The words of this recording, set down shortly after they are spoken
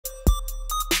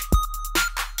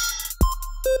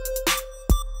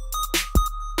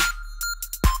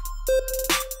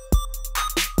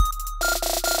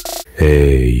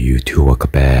Hey YouTube, welcome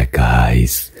back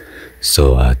guys.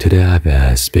 So today I have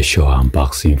a special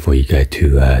unboxing for you guys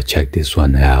to check this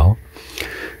one out.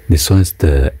 This one's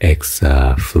the X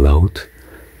float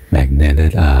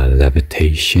magnetic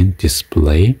levitation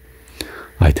display.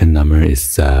 Item number is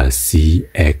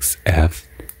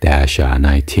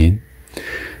CXF-19.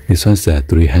 This one's a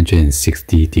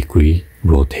 360-degree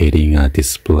rotating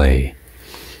display.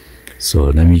 So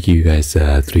let me give you guys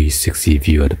a 360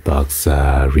 view of the box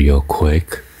real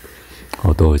quick,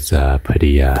 although it's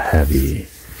pretty heavy.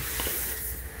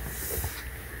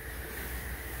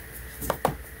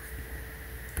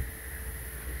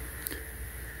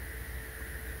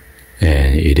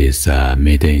 And it is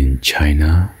made in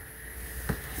China.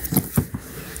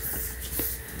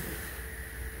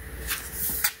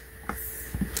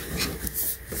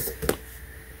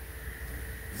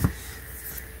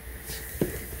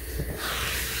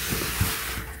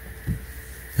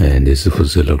 And this is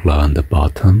what it looks like on the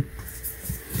bottom.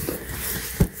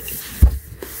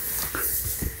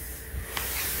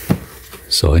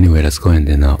 So anyway, let's go ahead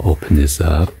and open this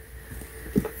up.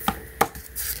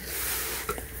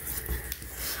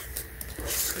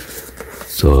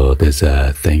 So there's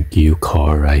a thank you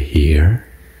card right here.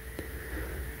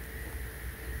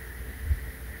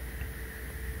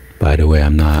 By the way,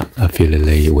 I'm not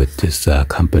affiliated with this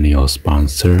company or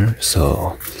sponsor,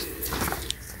 so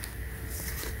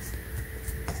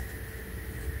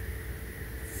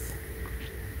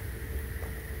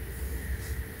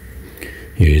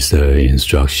here's the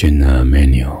instruction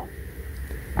manual.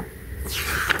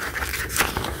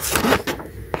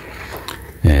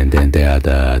 And then there are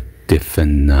the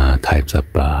different types of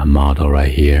model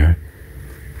right here.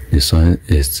 This one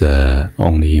is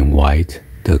only in white,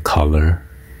 the color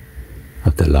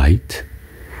of the light.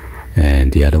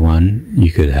 And the other one,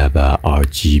 you could have a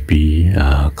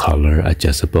RGB color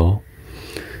adjustable.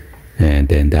 And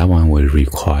then that one will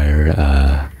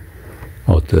require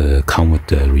come with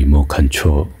the remote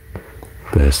control,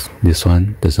 but this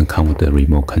one doesn't come with the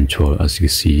remote control. As you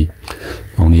see,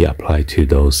 only apply to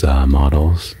those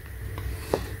models.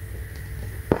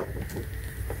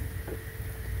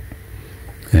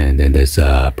 And then there's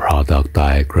a product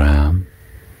diagram.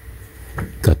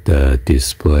 Got the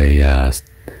display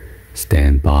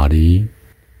stand body,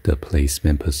 the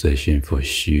placement position for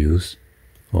shoes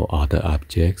or other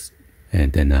objects.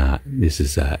 And then this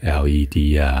is a LED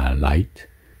light,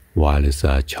 wireless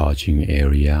charging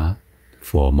area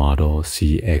for model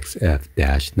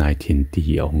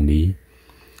CXF-19D only.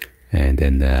 And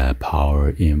then the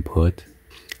power input,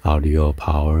 audio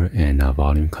power and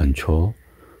volume control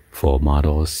for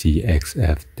model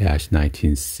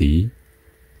CXF-19C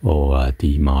or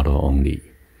D model only.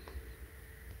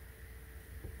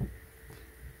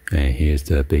 And here's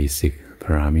the basic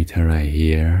parameter right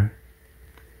here.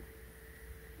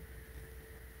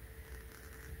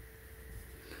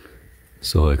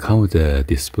 So it comes with a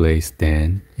display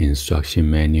stand,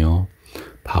 instruction manual,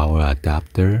 power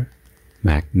adapter,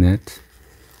 magnet,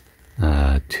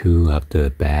 2 of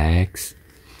the bags,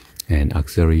 and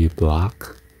auxiliary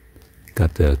block.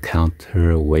 Got the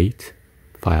counterweight,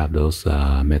 5 of those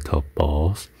metal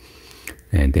balls,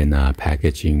 and then a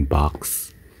packaging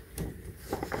box.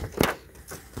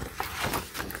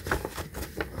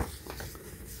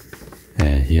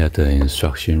 And here the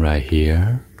instruction right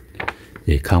here.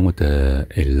 It comes with the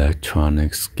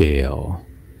electronic scale.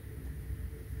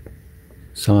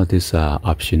 Some of these are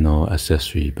optional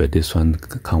accessory, but this one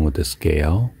comes with the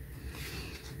scale.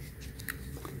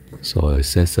 So it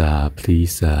says,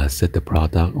 please set the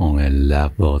product on a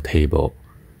level table,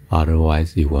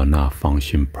 otherwise it will not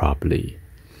function properly.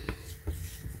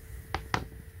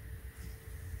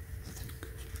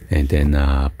 And then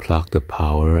plug the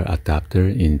power adapter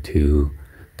into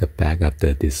the back of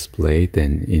the display,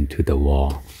 then into the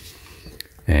wall.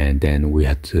 And then we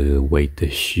have to weight the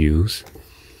shoes,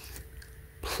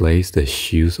 place the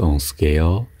shoes on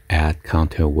scale, add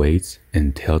counterweights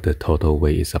until the total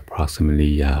weight is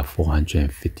approximately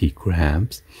 450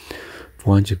 grams.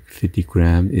 450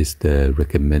 grams is the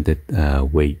recommended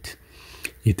weight.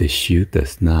 If the shoe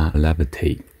does not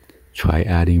levitate, try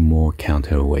adding more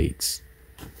counterweights.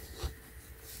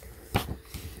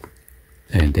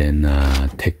 And then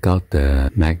take out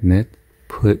the magnet,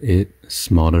 put it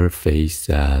smaller face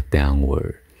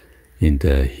downward in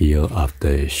the heel of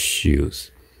the shoes.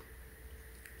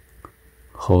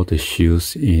 Hold the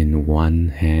shoes in one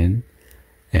hand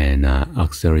and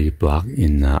auxiliary block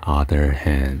in the other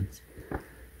hand.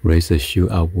 Raise the shoe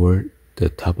upward, the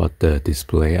top of the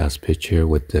display as pictured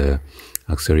with the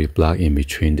auxiliary block in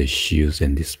between the shoes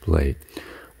and display.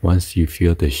 Once you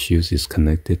feel the shoes is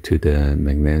connected to the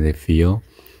magnetic field,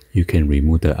 you can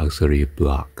remove the auxiliary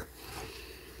block.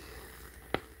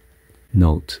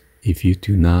 Note, if you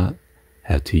do not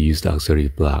have to use the auxiliary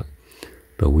block,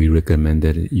 but we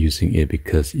recommended using it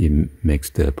because it makes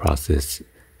the process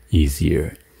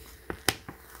easier.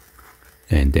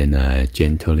 And then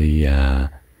gently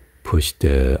push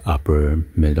the upper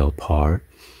middle part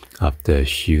of the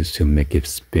shoes to make it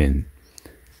spin.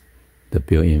 The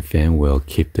built-in fan will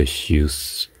keep the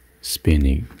shoes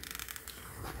spinning.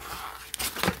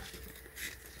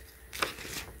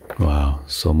 Wow,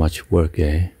 so much work,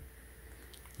 eh?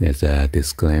 There's a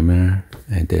disclaimer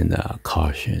and then a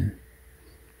caution.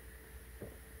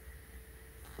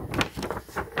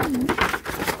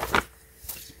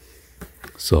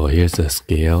 So here's a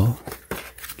scale.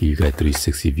 Give you guys a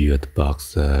 360 view of the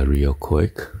box real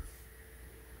quick.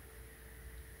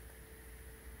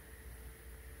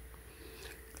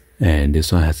 And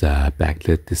this one has a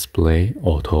backlit display,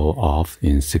 auto off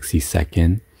in 60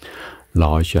 seconds.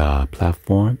 Large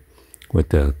platform with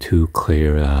the 2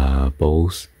 clear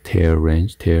bowls, tear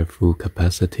range, tear full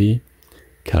capacity,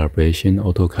 calibration,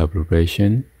 auto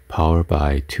calibration, powered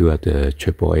by 2 of the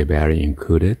AAA battery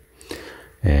included.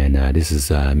 And this is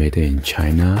made in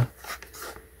China.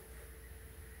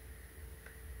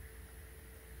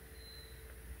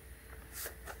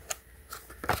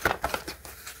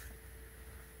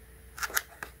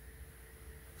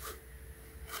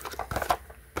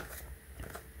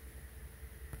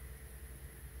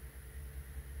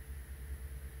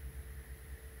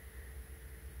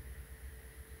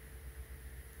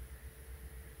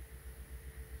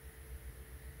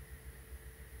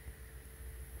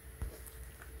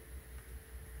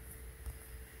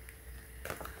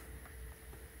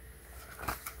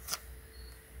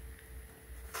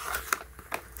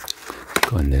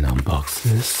 Go and then unbox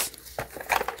this.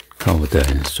 Come with the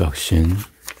instruction.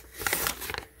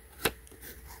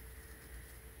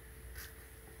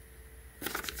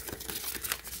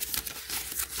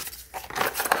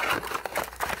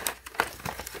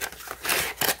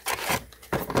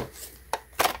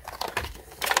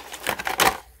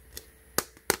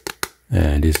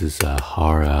 And this is a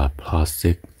hard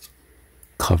plastic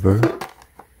cover.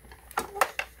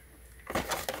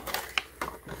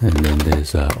 And then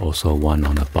there's also one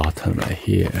on the bottom right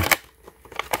here.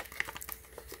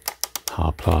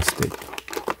 Hard plastic.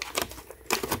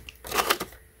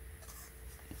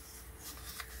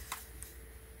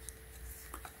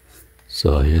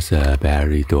 So here's a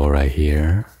battery door right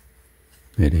here.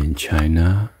 Made in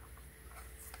China.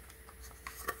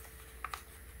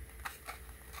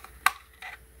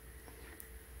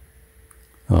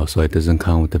 Oh, so it doesn't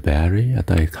come with the battery? I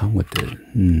thought it come with it.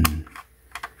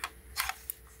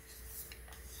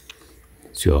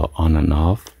 It's your on and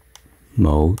off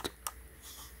mode.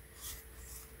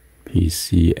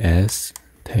 PCS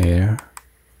tear.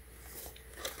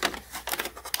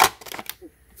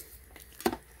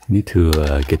 Need to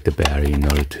get the battery in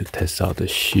order to test out the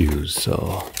shoes.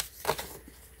 So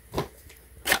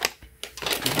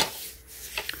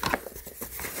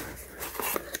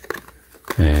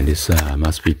and this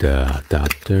must be the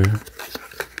adapter.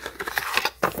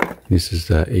 This is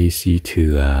the AC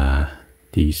to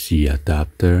DC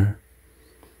adapter.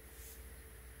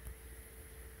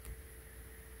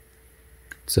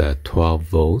 It's a 12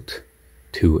 volt,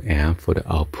 2 amp for the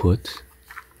output.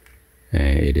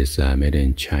 And it is made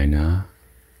in China.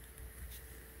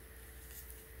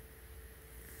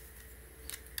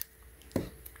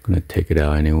 Gonna take it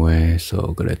out anyway, so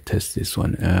gonna test this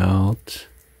one out.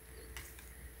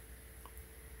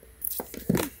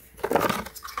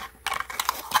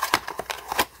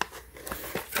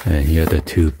 And here are the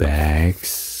 2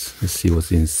 bags. Let's see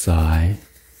what's inside.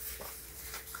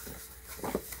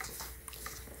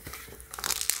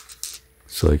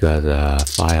 So you got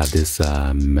 5 of these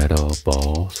metal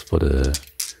balls for the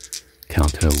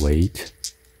counterweight.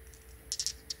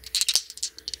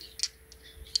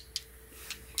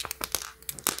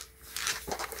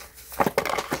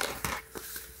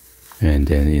 And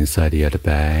then inside the other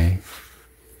bag,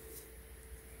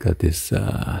 got this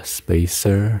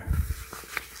spacer.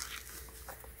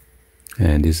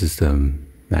 And this is the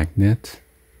magnet.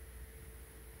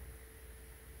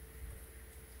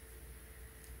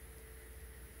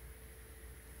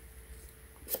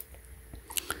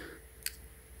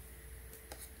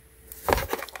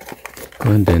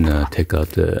 And then take out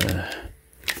the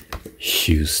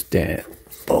shoe stand.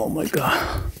 Oh my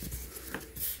god.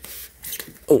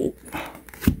 Oh.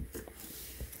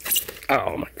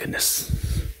 Oh my goodness.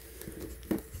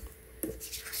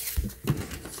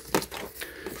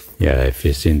 Yeah, it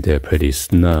fits in there pretty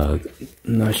snug.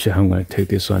 Not sure how I'm gonna take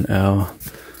this one out.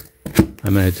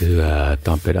 I'm going to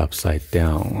dump it upside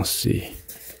down. Let's see.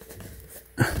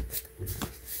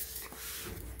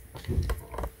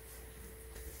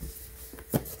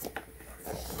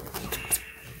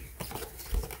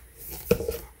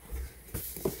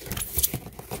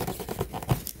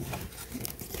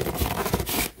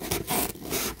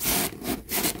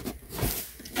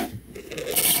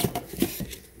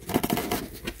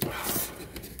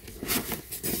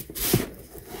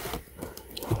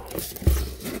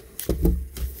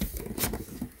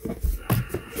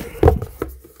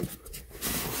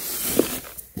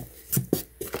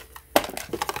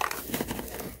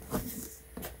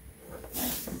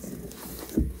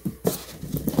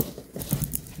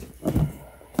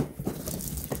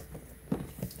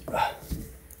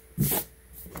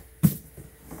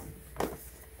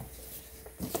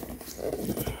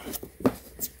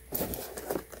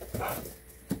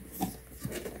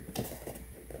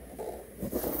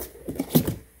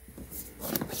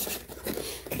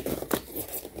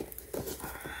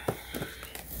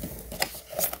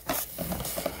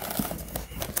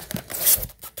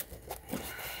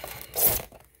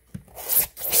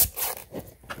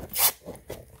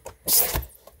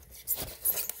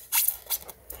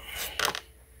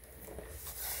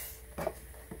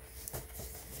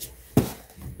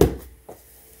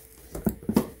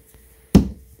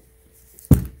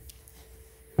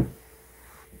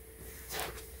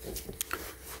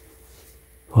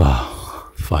 Wow,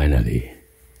 finally.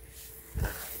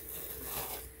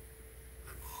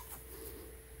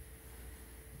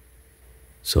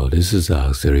 So this is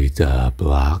actually the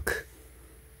block.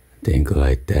 Then go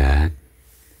like that.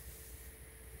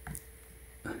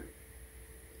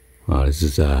 Well, this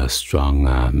is a strong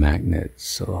magnet.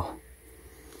 So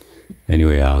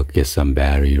anyway, I'll get some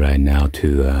battery right now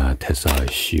to test out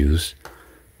his shoes.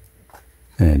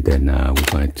 And then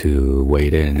we're going to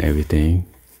weight it and everything.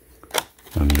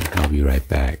 I'll be right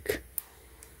back.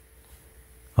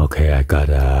 Okay, I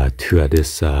got 2 of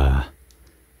this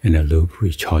in a loop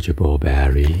rechargeable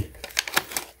battery.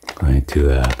 Going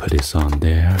to put this on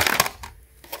there.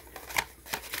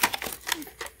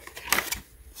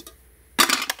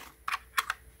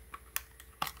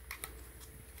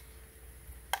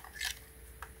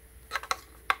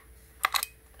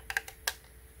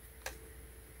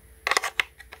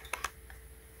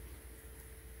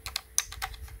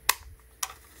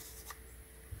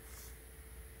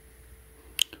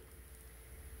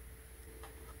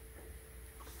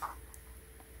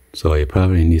 So it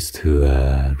probably needs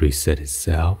to reset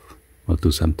itself or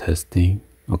do some testing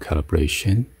or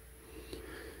calibration.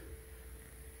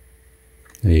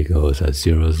 There you go, it's at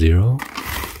 0, 0.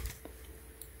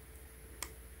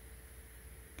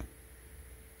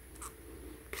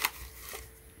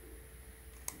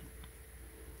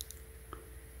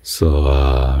 So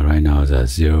right now it's at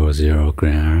 0, 0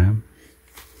 gram.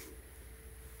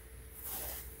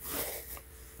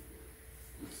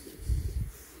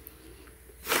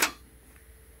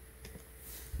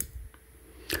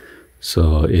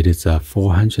 So it is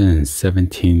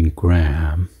 417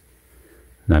 gram.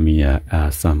 Let me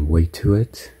add some weight to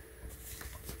it.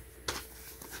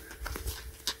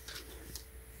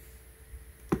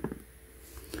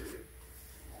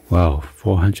 Wow,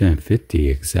 450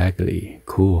 exactly.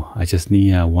 Cool. I just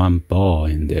need 1 ball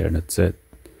in there. That's it.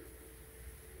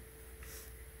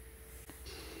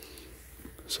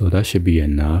 So that should be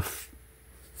enough.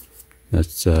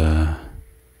 Let's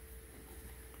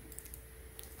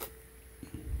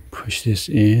push this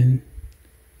in.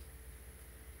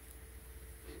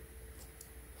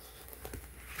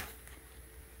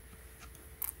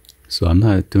 So I'm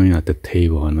not doing it at the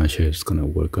table. I'm not sure if it's gonna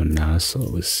work or not. So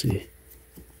we'll see.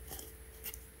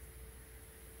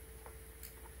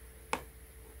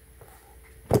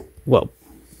 Well.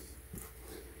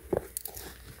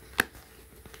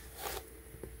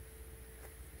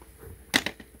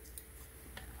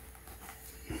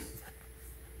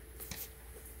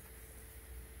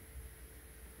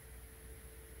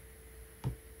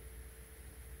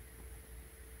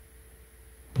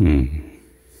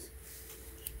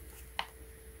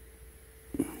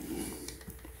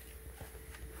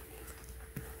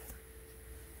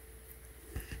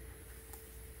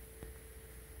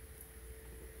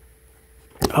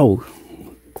 Oh,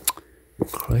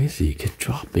 crazy, keep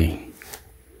dropping.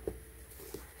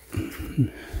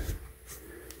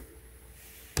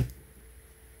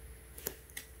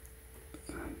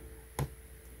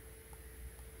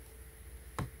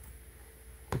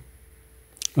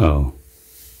 Oh,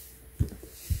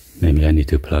 maybe I need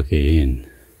to plug it in.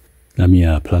 Let me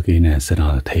plug it in and set it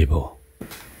on the table.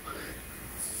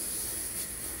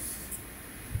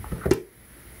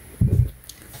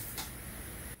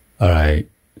 Alright,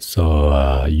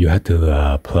 so you have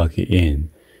to plug it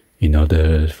in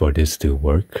order for this to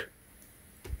work.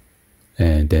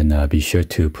 And then be sure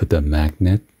to put the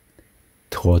magnet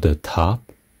toward the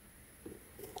top.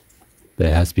 But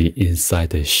it has to be inside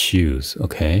the shoes,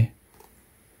 okay?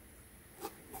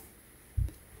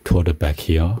 Toward the back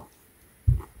heel.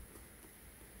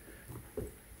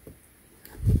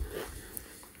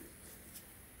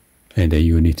 And then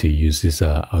you need to use this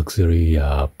auxiliary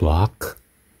block.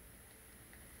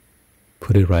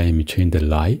 Put it right in between the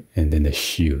light and then the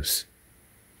shoes.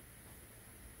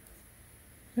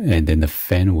 And then the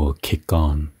fan will kick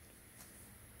on.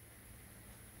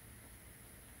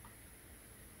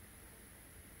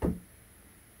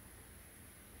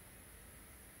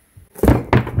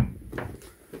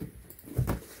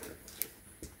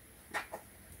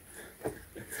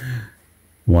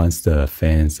 Once the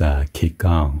fans kick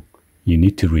on, you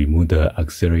need to remove the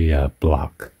auxiliary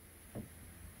block.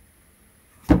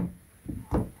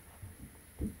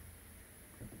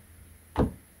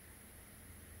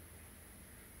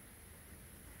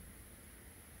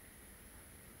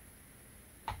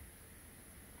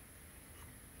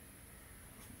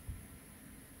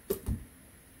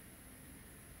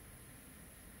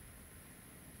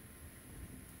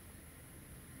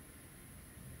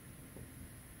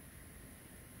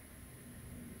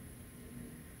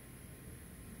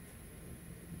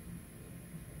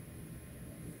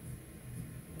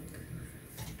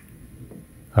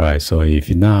 Alright, so if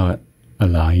you're not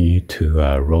allowing you to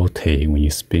rotate when you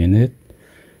spin it,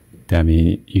 that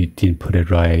means you didn't put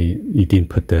it right, you didn't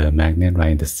put the magnet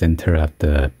right in the center of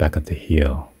the back of the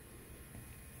heel.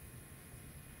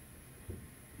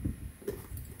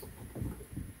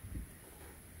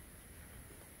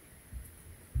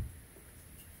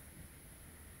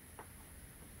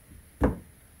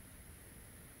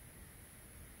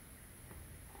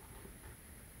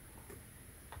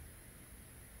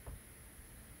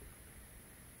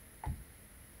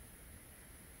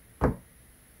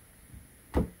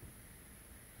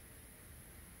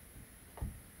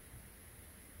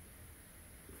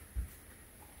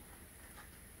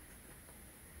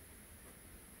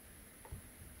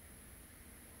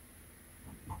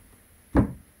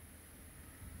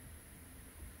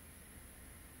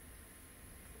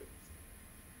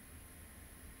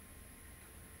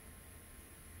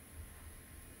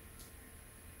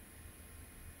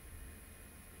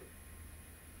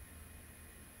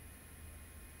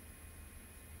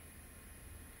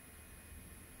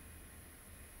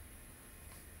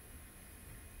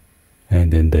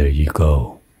 And then there you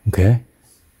go, okay?